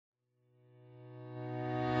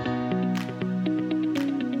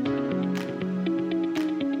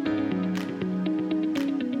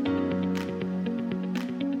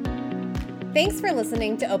Thanks for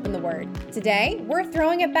listening to Open the Word. Today, we're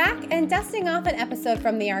throwing it back and dusting off an episode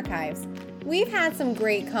from the archives. We've had some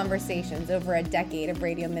great conversations over a decade of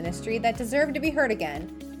radio ministry that deserve to be heard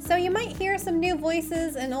again. So you might hear some new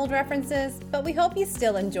voices and old references, but we hope you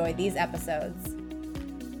still enjoy these episodes.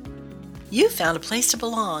 You found a place to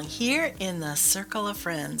belong here in the Circle of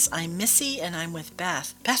Friends. I'm Missy and I'm with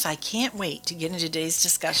Beth. Beth, I can't wait to get into today's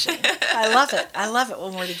discussion. I love it. I love it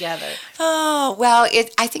when we're together. Oh, well,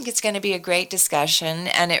 I think it's going to be a great discussion,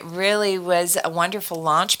 and it really was a wonderful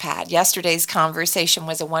launch pad. Yesterday's conversation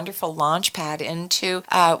was a wonderful launch pad into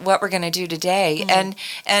what we're going to do today. And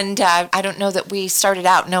I don't know that we started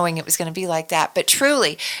out knowing it was going to be like that, but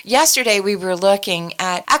truly, yesterday we were looking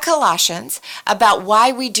at Colossians, about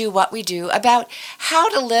why we do what we do, about how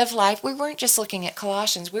to live life. We weren't just looking at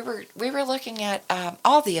Colossians. We were looking at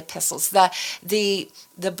all the epistles, the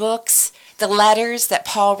books, the letters that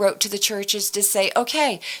Paul wrote to the churches to say,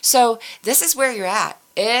 okay, so this is where you're at.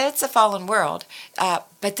 It's a fallen world,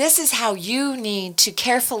 but this is how you need to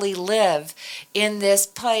carefully live in this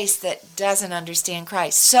place that doesn't understand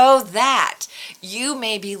Christ, so that you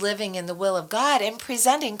may be living in the will of God and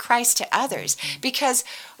presenting Christ to others. Because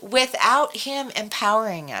without Him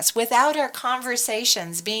empowering us, without our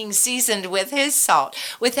conversations being seasoned with His salt,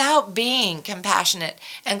 without being compassionate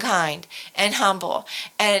and kind and humble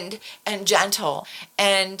and gentle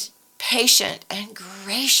and patient and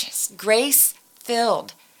gracious,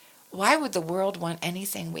 grace-filled, why would the world want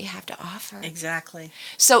anything we have to offer? Exactly.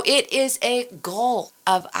 So it is a goal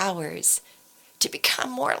of ours to become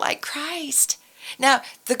more like Christ. Now,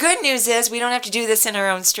 the good news is we don't have to do this in our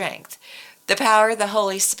own strength. The power of the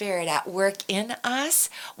Holy Spirit at work in us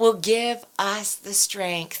will give us the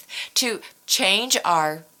strength to change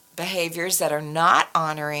our behaviors that are not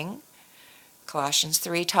honoring. Colossians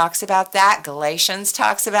 3 talks about that. Galatians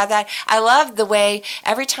talks about that. I love the way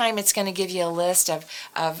every time it's going to give you a list of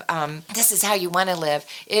this is how you want to live.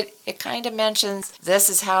 It kind of mentions this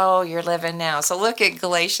is how you're living now. So look at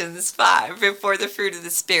Galatians 5 before the fruit of the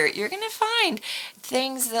Spirit. You're going to find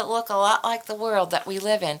things that look a lot like the world that we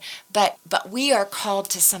live in. But we are called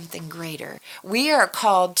to something greater. We are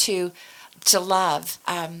called to love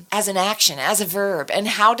as an action, as a verb. And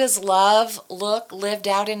how does love look lived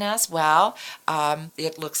out in us? Well,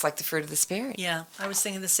 it looks like the fruit of the Spirit. Yeah, I was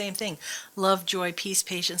thinking the same thing. Love, joy, peace,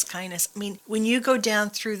 patience, kindness. I mean, when you go down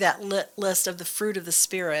through that list of the fruit of the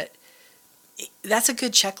Spirit, that's a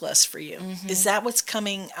good checklist for you. Mm-hmm. Is that what's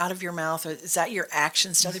coming out of your mouth, or is that your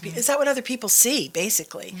actions to other people? Is that what other people see,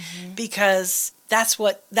 basically? Mm-hmm. Because that's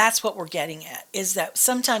what we're getting at, is that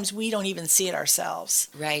sometimes we don't even see it ourselves.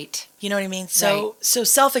 Right. You know what I mean? So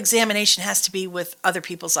self-examination has to be with other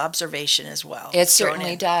people's observation as well. It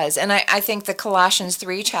certainly does. And I think the Colossians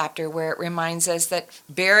 3 chapter, where it reminds us that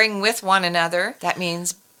bearing with one another, that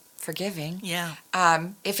means forgiving. Yeah.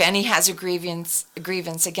 If any has a grievance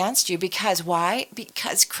against you, because why?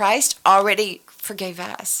 Because Christ already forgave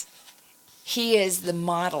us. He is the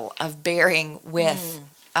model of bearing with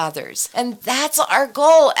others. And that's our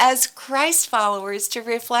goal as Christ followers, to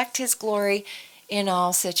reflect His glory in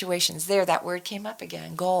all situations. There, that word came up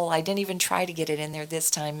again, goal. I didn't even try to get it in there this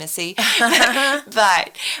time, Missy.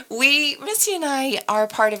 But Missy and I are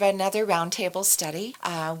part of another roundtable study.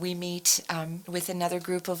 We meet with another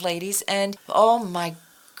group of ladies, and oh my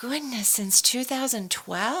goodness, since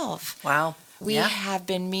 2012. Wow. We have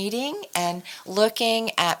been meeting and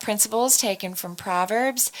looking at principles taken from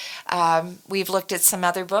Proverbs. We've looked at some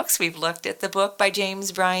other books. We've looked at the book by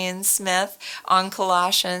James Bryan Smith on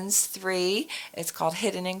Colossians 3. It's called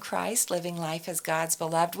Hidden in Christ, Living Life as God's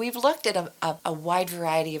Beloved. We've looked at a wide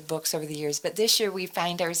variety of books over the years, but this year we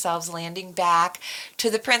find ourselves landing back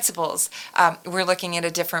to the principles. We're looking at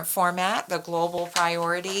a different format, the Global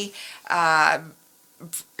Priority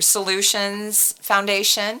Solutions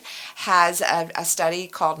Foundation has a study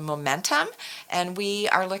called Momentum, and we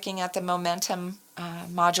are looking at the Momentum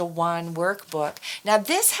Module 1 workbook. Now,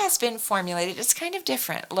 this has been formulated. It's kind of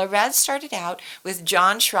different. Lorette started out with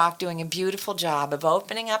John Schrock doing a beautiful job of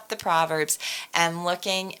opening up the Proverbs and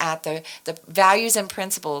looking at the values and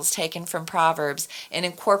principles taken from Proverbs and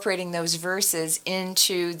incorporating those verses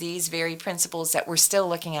into these very principles that we're still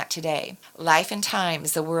looking at today. Life and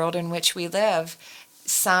Times, the world in which we live,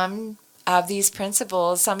 some of these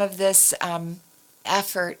principles, some of this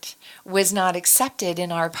effort was not accepted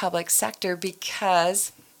in our public sector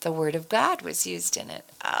because the Word of God was used in it.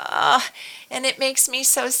 And it makes me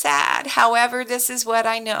so sad. However, this is what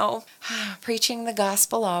I know. Preaching the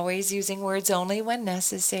gospel always, using words only when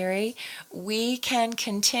necessary. We can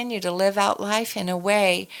continue to live out life in a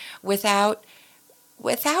way without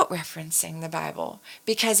without referencing the Bible,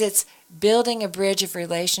 because it's building a bridge of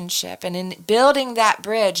relationship. And in building that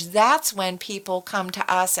bridge, that's when people come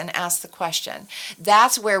to us and ask the question.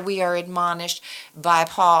 That's where we are admonished by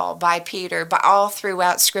Paul, by Peter, by all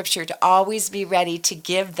throughout Scripture to always be ready to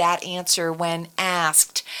give that answer when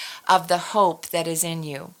asked of the hope that is in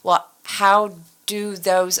you. Well, how do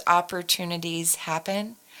those opportunities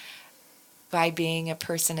happen? By being a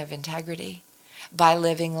person of integrity, by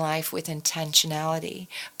living life with intentionality,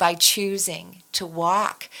 by choosing to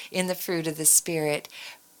walk in the fruit of the Spirit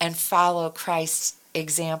and follow Christ's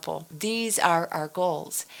example. These are our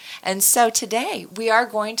goals. And so today we are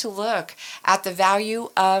going to look at the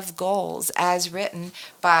value of goals as written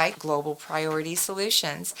by Global Priority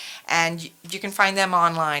Solutions. And you can find them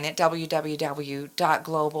online at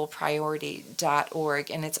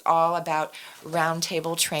www.globalpriority.org. And it's all about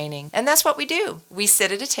roundtable training. And that's what we do. We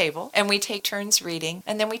sit at a table and we take turns reading,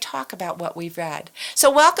 and then we talk about what we've read. So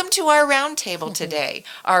welcome to our roundtable today,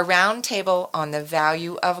 our roundtable on the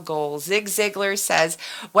value of goals. Zig Ziglar says,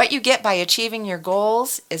 what you get by achieving your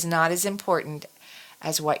goals is not as important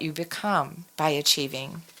as what you become by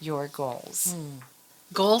achieving your goals.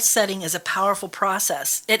 Goal setting is a powerful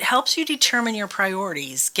process. It helps you determine your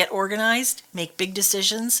priorities, get organized, make big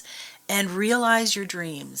decisions, and realize your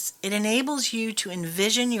dreams. It enables you to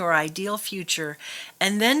envision your ideal future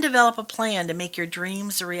and then develop a plan to make your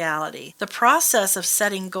dreams a reality. The process of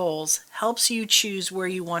setting goals helps you choose where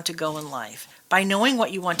you want to go in life. By knowing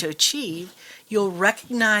what you want to achieve, you'll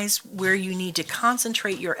recognize where you need to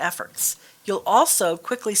concentrate your efforts. You'll also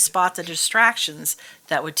quickly spot the distractions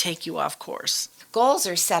that would take you off course. Goals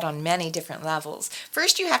are set on many different levels.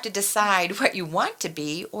 First, you have to decide what you want to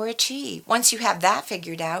be or achieve. Once you have that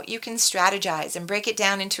figured out, you can strategize and break it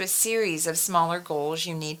down into a series of smaller goals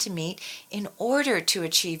you need to meet in order to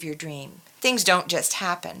achieve your dream. Things don't just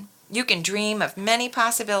happen. You can dream of many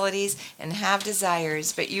possibilities and have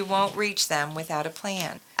desires, but you won't reach them without a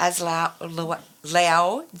plan. As Lao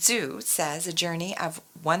Tzu says, a journey of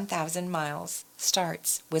 1,000 miles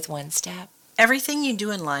starts with one step. Everything you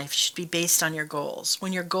do in life should be based on your goals.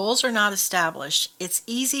 When your goals are not established, it's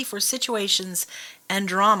easy for situations and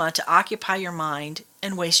drama to occupy your mind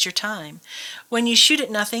and waste your time. When you shoot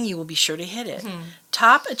at nothing, you will be sure to hit it.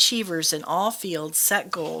 Top achievers in all fields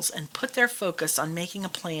set goals and put their focus on making a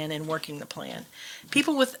plan and working the plan.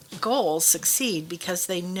 People with goals succeed because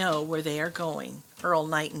they know where they are going. Earl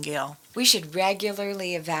Nightingale. We should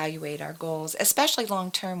regularly evaluate our goals, especially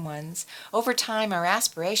long-term ones. Over time, our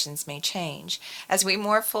aspirations may change. As we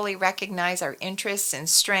more fully recognize our interests and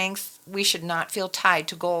strengths, we should not feel tied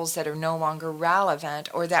to goals that are no longer relevant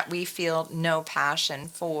or that we feel no passion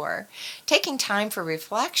for. Taking time for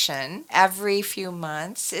reflection every few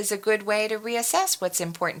months is a good way to reassess what's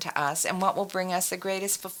important to us and what will bring us the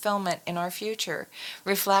greatest fulfillment in our future.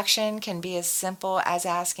 Reflection can be as simple as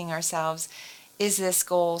asking ourselves, is this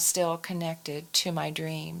goal still connected to my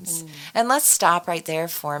dreams? And let's stop right there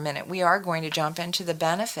for a minute. We are going to jump into the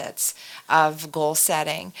benefits of goal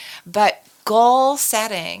setting. But goal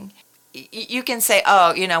setting, you can say,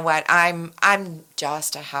 oh, you know what, I'm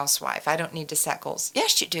just a housewife. I don't need to set goals.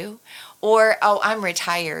 Yes, you do. Or, oh, I'm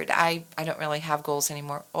retired. I don't really have goals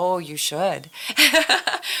anymore. Oh, you should.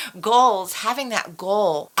 Goals, having that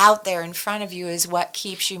goal out there in front of you is what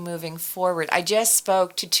keeps you moving forward. I just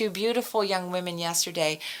spoke to two beautiful young women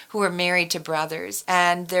yesterday who were married to brothers,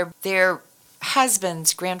 and their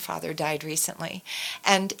husband's grandfather died recently.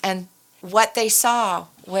 And what they saw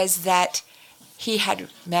was that he had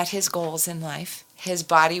met his goals in life. His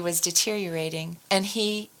body was deteriorating, and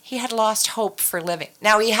he had lost hope for living.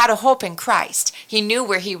 Now, he had a hope in Christ. He knew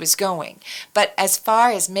where he was going. But as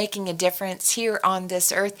far as making a difference here on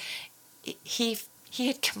this earth, he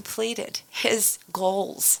had completed his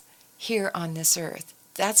goals here on this earth.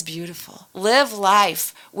 That's beautiful. Live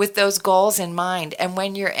life with those goals in mind, and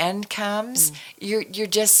when your end comes, you're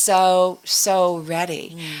just so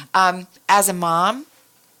ready. As a mom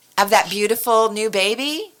of that beautiful new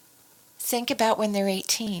baby, think about when they're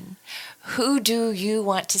 18. Who do you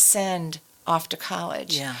want to send off to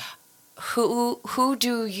college? Yeah. Who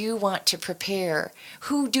do you want to prepare?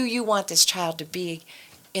 Who do you want this child to be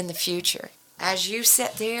in the future? As you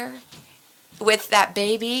sit there with that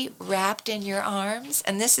baby wrapped in your arms,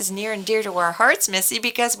 and this is near and dear to our hearts, Missy,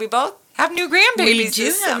 because we both have new grandbabies. We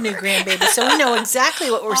do have new grandbabies, so we know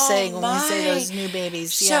exactly what we're saying when we say those new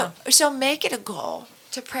babies. Yeah. So make it a goal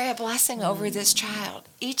to pray a blessing over this child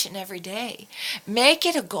each and every day. Make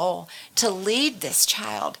it a goal to lead this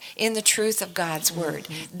child in the truth of God's word.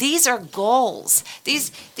 These are goals.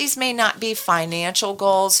 These may not be financial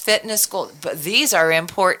goals, fitness goals, but these are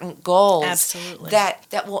important goals. Absolutely.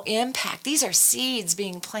 That will impact. These are seeds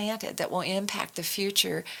being planted that will impact the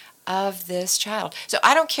future of this child. So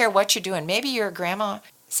I don't care what you're doing. Maybe you're a grandma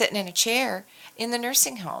sitting in a chair in the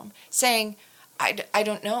nursing home saying, I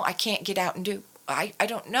don't know, I can't get out and do. I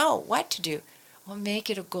don't know what to do. Well, make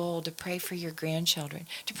it a goal to pray for your grandchildren,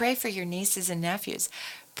 to pray for your nieces and nephews.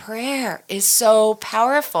 Prayer is so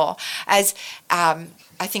powerful. As I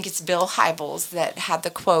think it's Bill Hybels that had the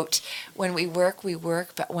quote, when we work,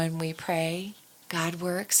 but when we pray, God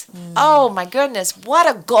works. Oh my goodness, what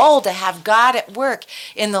a goal to have God at work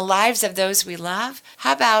in the lives of those we love.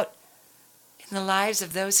 How about in the lives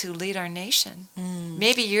of those who lead our nation?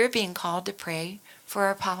 Maybe you're being called to pray for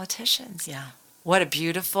our politicians. Yeah. What a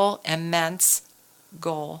beautiful, immense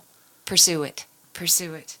goal. Pursue it.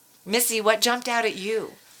 Pursue it. Missy, what jumped out at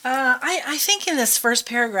you? I think in this first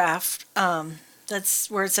paragraph, that's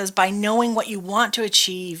where it says, by knowing what you want to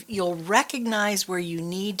achieve, you'll recognize where you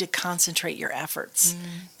need to concentrate your efforts,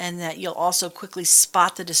 and that you'll also quickly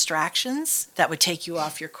spot the distractions that would take you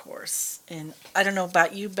off your course. And I don't know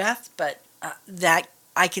about you, Beth, but that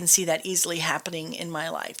I can see that easily happening in my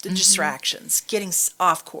life, the distractions, getting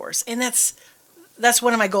off course. And that's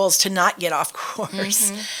one of my goals, to not get off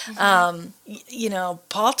course. You know,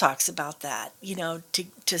 Paul talks about that, you know,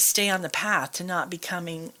 to stay on the path, to not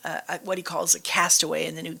becoming what he calls a castaway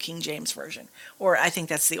in the New King James Version, or I think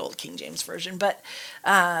that's the Old King James Version. But,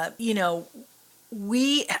 you know,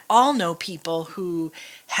 we all know people who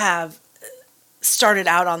have started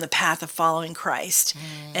out on the path of following Christ,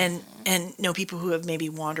 and know people who have maybe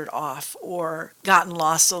wandered off or gotten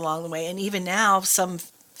lost along the way. And even now, some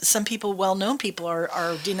people, well-known people,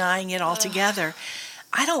 are denying it altogether.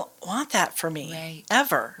 I don't want that for me,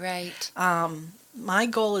 ever. Right. My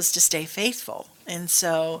goal is to stay faithful. And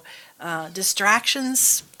so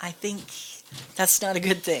distractions, I think that's not a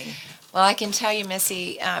good thing. Well, I can tell you,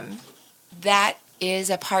 Missy, that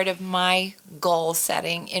is a part of my goal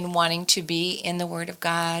setting in wanting to be in the Word of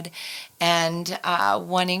God and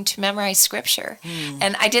wanting to memorize Scripture.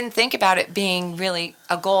 And I didn't think about it being really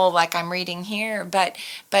a goal like I'm reading here, but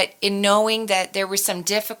in knowing that there were some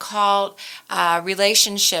difficult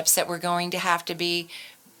relationships that were going to have to be,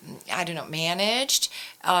 managed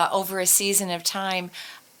over a season of time,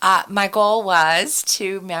 my goal was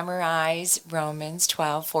to memorize Romans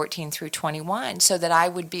 12:14 through 21 so that I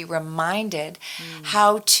would be reminded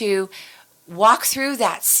how to walk through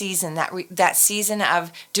that season, that season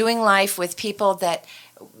of doing life with people that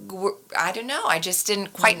were, I just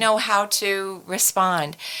didn't quite know how to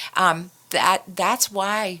respond. That's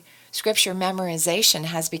why Scripture memorization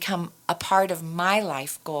has become a part of my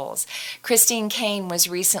life goals. Christine Caine was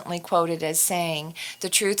recently quoted as saying, the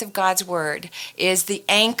truth of God's Word is the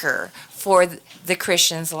anchor for the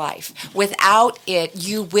Christian's life. Without it,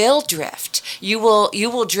 you will drift. You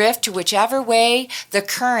will drift to whichever way the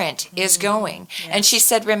current is going. Yes. And she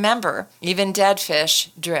said, remember, even dead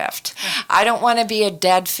fish drift. I don't want to be a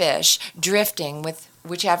dead fish drifting with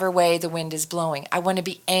whichever way the wind is blowing. I want to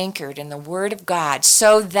be anchored in the Word of God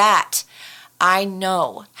so that I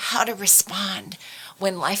know how to respond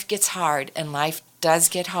when life gets hard, and life does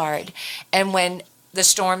get hard, and when the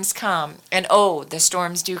storms come, and the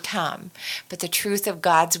storms do come. But the truth of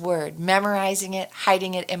God's Word, memorizing it,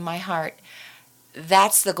 hiding it in my heart,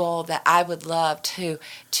 that's the goal that I would love to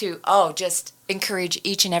just encourage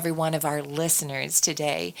each and every one of our listeners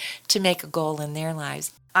today to make a goal in their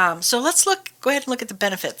lives. So let's go ahead and look at the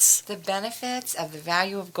benefits. The benefits of the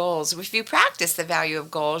value of goals. If you practice the value of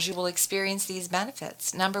goals, you will experience these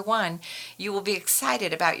benefits. Number one, you will be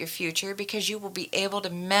excited about your future because you will be able to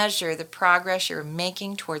measure the progress you're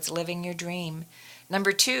making towards living your dream.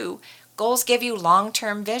 Number two, goals give you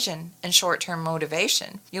long-term vision and short-term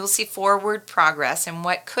motivation. You will see forward progress in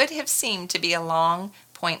what could have seemed to be a long,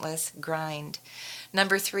 pointless grind.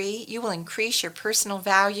 Number three, you will increase your personal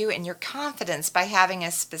value and your confidence by having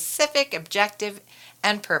a specific objective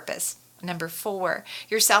and purpose. Number four,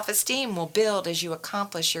 your self-esteem will build as you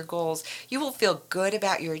accomplish your goals. You will feel good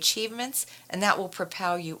about your achievements, and that will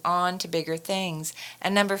propel you on to bigger things.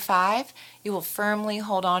 And number five, you will firmly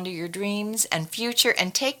hold on to your dreams and future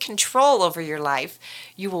and take control over your life.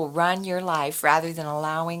 You will run your life rather than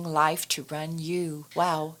allowing life to run you.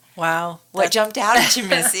 Wow. What jumped out at you,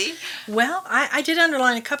 Missy? Well, I did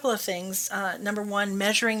underline a couple of things. Number one,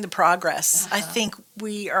 measuring the progress. I think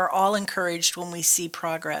we are all encouraged when we see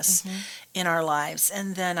progress. in our lives.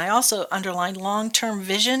 And then I also underlined long-term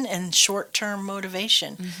vision and short-term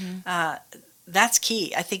motivation. That's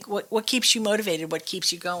key. I think what keeps you motivated, what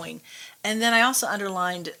keeps you going. And then I also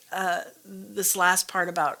underlined this last part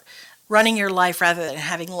about running your life rather than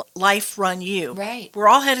having life run you. Right. We're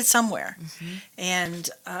all headed somewhere. And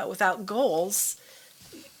without goals,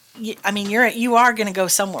 you are going to go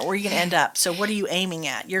somewhere. Where are you going to end up? So what are you aiming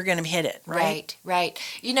at? You're going to hit it, right? Right.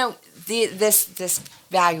 This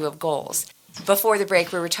value of goals. Before the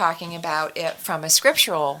break, we were talking about it from a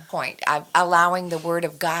scriptural point, allowing the Word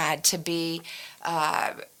of God to be,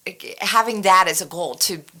 having that as a goal,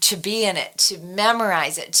 to be in it, to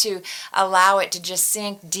memorize it, to allow it to just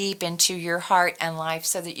sink deep into your heart and life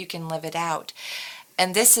so that you can live it out.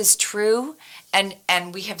 And this is true, and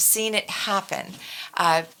we have seen it happen.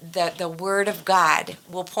 The Word of God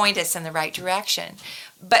will point us in the right direction.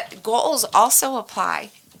 But goals also apply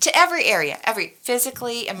to every area,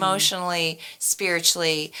 physically, emotionally,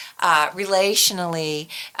 spiritually, relationally,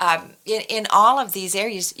 in all of these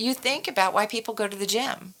areas. You think about why people go to the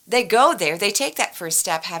gym. They go there, they take that first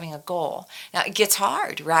step having a goal. Now, it gets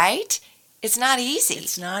hard, right? It's not easy.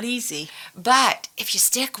 It's not easy. But if you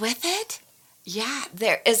stick with it, yeah,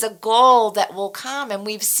 there is a goal that will come, and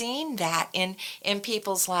we've seen that in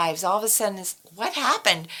people's lives. All of a sudden, what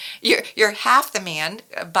happened? You're half the man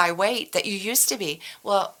by weight that you used to be.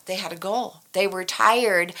 Well, they had a goal. They were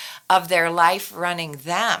tired of their life running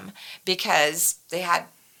them because they had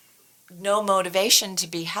no motivation to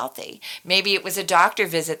be healthy. Maybe it was a doctor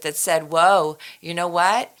visit that said, whoa, you know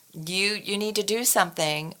what? You need to do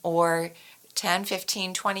something, or 10,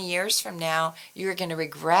 15, 20 years from now, you're going to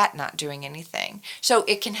regret not doing anything. So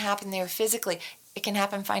it can happen there physically. It can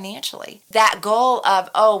happen financially. That goal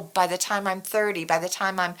of, by the time I'm 30, by the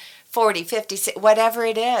time I'm 40, 50, whatever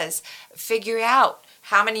it is, figure out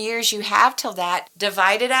how many years you have till that,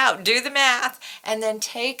 divide it out, do the math, and then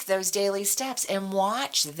take those daily steps and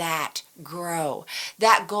watch that grow.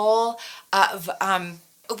 That goal of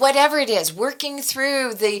whatever it is, working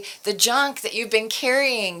through the junk that you've been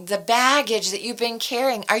carrying, the baggage that you've been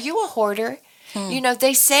carrying. Are you a hoarder?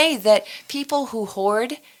 They say that people who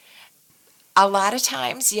hoard, a lot of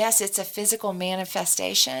times, yes, it's a physical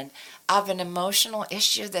manifestation of an emotional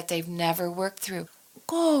issue that they've never worked through.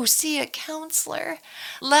 Go see a counselor.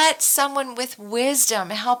 Let someone with wisdom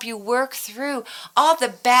help you work through all the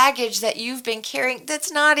baggage that you've been carrying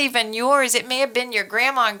that's not even yours. It may have been your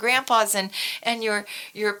grandma and grandpa's and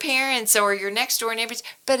your parents or your next door neighbors,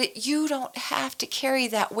 but you don't have to carry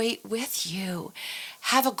that weight with you.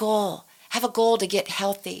 Have a goal. Have a goal to get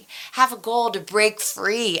healthy. Have a goal to break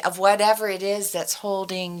free of whatever it is that's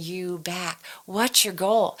holding you back. What's your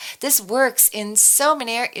goal? This works in so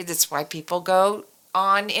many areas. That's why people go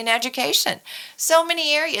on in education. So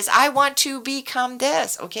many areas. I want to become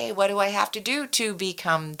this. Okay, what do I have to do to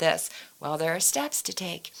become this? Well, there are steps to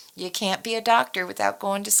take. You can't be a doctor without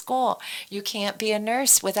going to school. You can't be a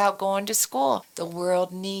nurse without going to school. The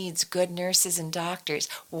world needs good nurses and doctors.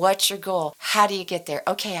 What's your goal? How do you get there?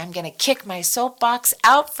 Okay, I'm going to kick my soapbox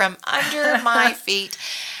out from under my feet.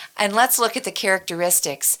 And let's look at the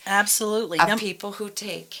characteristics Absolutely. of people who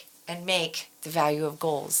take and make the value of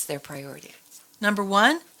goals their priority. Number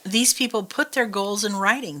one, these people put their goals in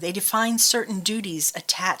writing. They define certain duties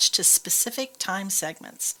attached to specific time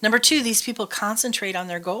segments. Number two, these people concentrate on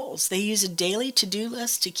their goals. They use a daily to-do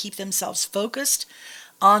list to keep themselves focused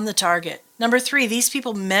on the target. Number three, these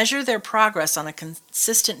people measure their progress on a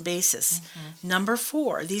consistent basis. Number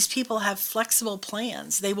four, these people have flexible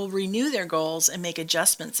plans. They will renew their goals and make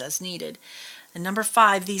adjustments as needed. And number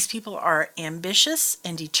five, these people are ambitious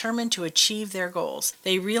and determined to achieve their goals.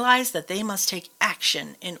 They realize that they must take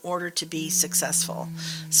action in order to be successful.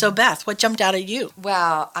 So Beth, what jumped out at you?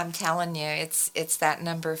 Well, I'm telling you, it's that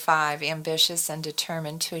number five, ambitious and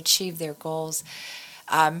determined to achieve their goals.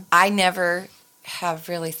 I never have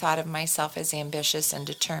really thought of myself as ambitious and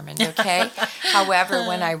determined, okay? However,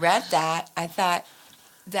 when I read that, I thought,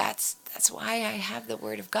 that's why I have the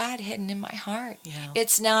Word of God hidden in my heart. Yeah.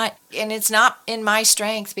 It's not in my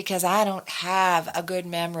strength because I don't have a good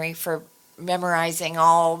memory for memorizing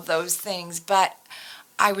all those things, but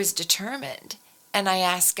I was determined. And I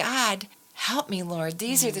asked God, help me, Lord.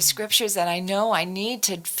 These are the scriptures that I know I need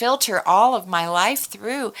to filter all of my life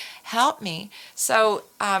through. Help me. So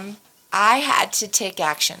I had to take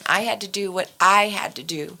action. I had to do what I had to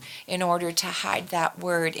do in order to hide that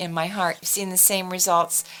word in my heart. I've seen the same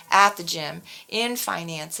results at the gym, in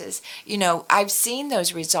finances. I've seen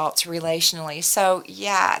those results relationally. So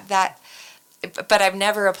yeah, but I've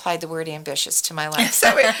never applied the word ambitious to my life.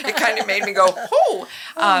 So it kind of made me go, oh.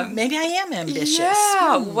 Maybe I am ambitious.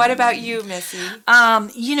 Yeah. What about you, Missy?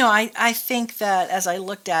 I think that as I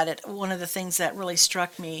looked at it, one of the things that really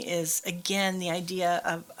struck me is, again, the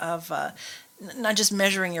idea of not just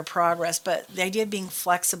measuring your progress, but the idea of being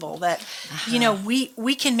flexible, that,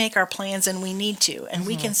 we can make our plans and we need to, and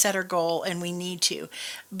we can set our goal and we need to.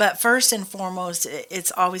 But first and foremost,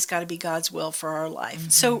 it's always got to be God's will for our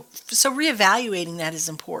life. So reevaluating that is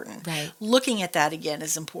important. Right. Looking at that again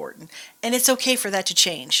is important. And it's okay for that to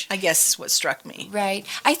change, I guess is what struck me. Right.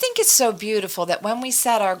 I think it's so beautiful that when we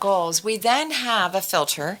set our goals, we then have a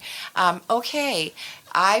filter. Okay,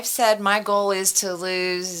 I've said my goal is to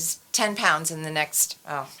lose 10 pounds in the next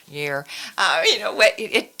year.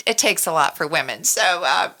 It takes a lot for women. So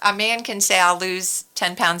a man can say, I'll lose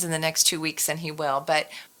 10 pounds in the next 2 weeks, and he will. But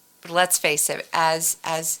let's face it,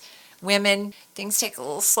 as women, things take a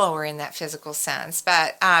little slower in that physical sense.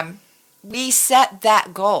 But we set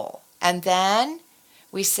that goal, and then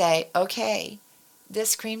we say, okay,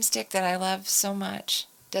 this cream stick that I love so much,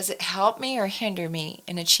 does it help me or hinder me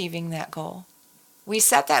in achieving that goal? We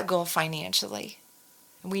set that goal financially.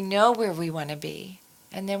 We know where we want to be.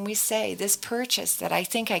 And then we say, this purchase that I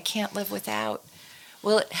think I can't live without,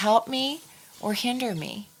 will it help me or hinder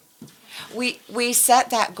me? We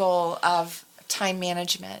set that goal of time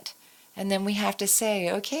management. And then we have to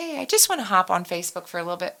say, okay, I just want to hop on Facebook for a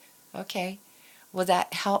little bit. Okay, will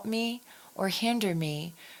that help me or hinder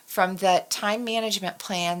me from the time management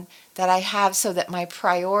plan that I have, so that my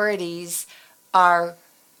priorities are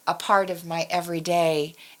a part of my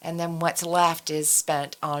everyday, and then what's left is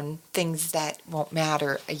spent on things that won't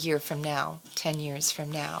matter a year from now, 10 years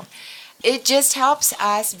from now. It just helps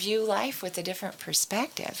us view life with a different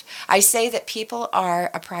perspective. I say that people are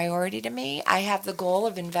a priority to me. I have the goal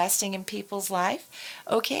of investing in people's life.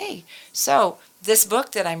 Okay, so this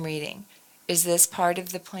book that I'm reading, is this part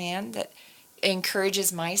of the plan that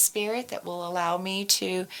encourages my spirit, that will allow me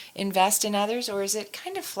to invest in others, or is it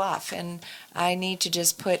kind of fluff and I need to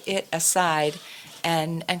just put it aside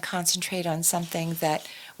and concentrate on something that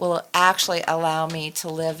will actually allow me to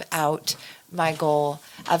live out my goal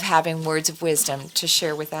of having words of wisdom to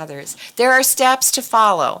share with others? There are steps to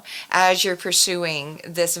follow as you're pursuing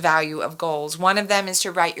this value of goals. One of them is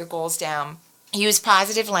to write your goals down. Use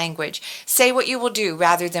positive language. Say what you will do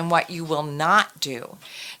rather than what you will not do.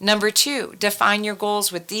 Number 2, define your goals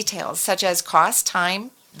with details such as cost,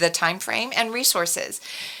 time, the time frame, and resources.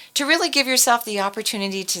 To really give yourself the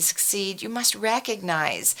opportunity to succeed, you must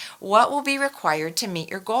recognize what will be required to meet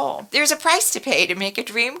your goal. There's a price to pay to make a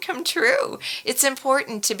dream come true. It's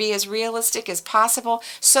important to be as realistic as possible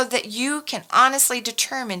so that you can honestly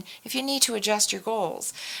determine if you need to adjust your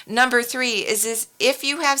goals. Number 3 is if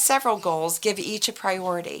you have several goals, give each a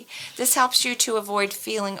priority. This helps you to avoid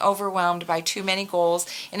feeling overwhelmed by too many goals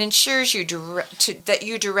and ensures that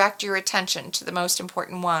you direct your attention to the most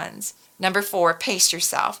important ones. Number 4, pace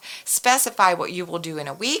yourself. Specify what you will do in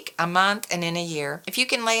a week, a month, and in a year. If you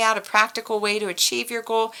can lay out a practical way to achieve your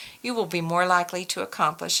goal, you will be more likely to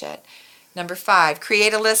accomplish it. Number 5,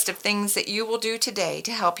 create a list of things that you will do today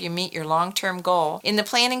to help you meet your long-term goal. In the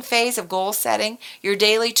planning phase of goal setting, your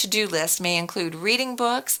daily to-do list may include reading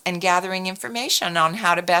books and gathering information on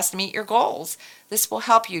how to best meet your goals. This will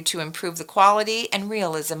help you to improve the quality and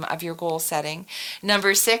realism of your goal setting.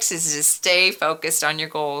 Number 6 is to stay focused on your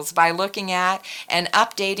goals by looking at and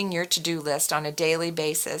updating your to-do list on a daily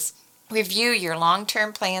basis. Review your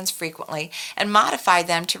long-term plans frequently and modify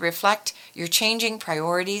them to reflect your changing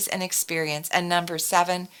priorities and experience. And number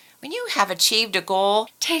 7, when you have achieved a goal,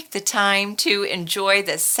 take the time to enjoy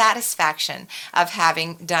the satisfaction of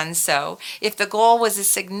having done so. If the goal was a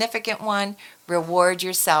significant one, reward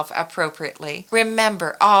yourself appropriately.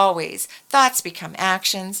 Remember always, thoughts become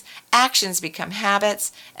actions, actions become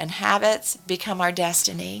habits, and habits become our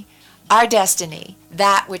destiny. Our destiny,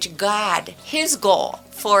 that which God, His goal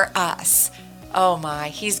for us. Oh my,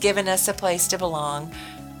 He's given us a place to belong,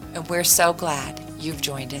 and we're so glad you've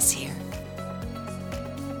joined us here.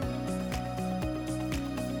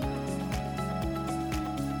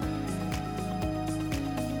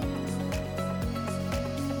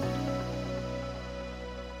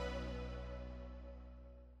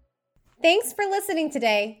 Thanks for listening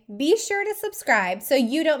today. Be sure to subscribe so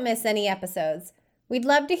you don't miss any episodes. We'd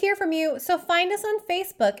love to hear from you, so find us on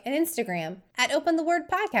Facebook and Instagram at Open the Word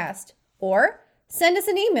Podcast, or send us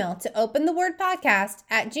an email to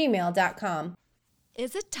openthewordpodcast@gmail.com.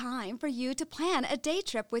 Is it time for you to plan a day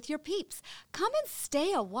trip with your peeps? Come and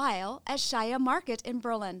stay a while at Shia Market in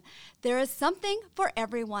Berlin. There is something for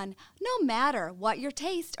everyone, no matter what your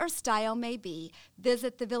taste or style may be.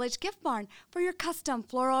 Visit the Village Gift Barn for your custom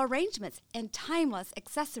floral arrangements and timeless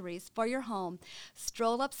accessories for your home.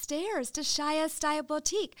 Stroll upstairs to Shia's Style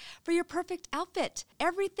Boutique for your perfect outfit.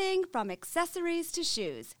 Everything from accessories to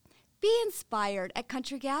shoes. Be inspired at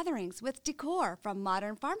country gatherings with decor from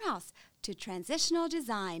modern farmhouse to transitional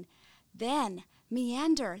design. Then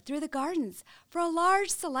meander through the gardens for a large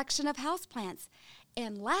selection of houseplants.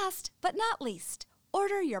 And last but not least,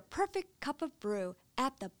 order your perfect cup of brew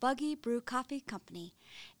at the Buggy Brew Coffee Company.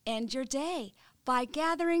 End your day by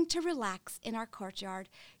gathering to relax in our courtyard.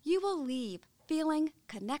 You will leave feeling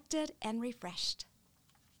connected and refreshed.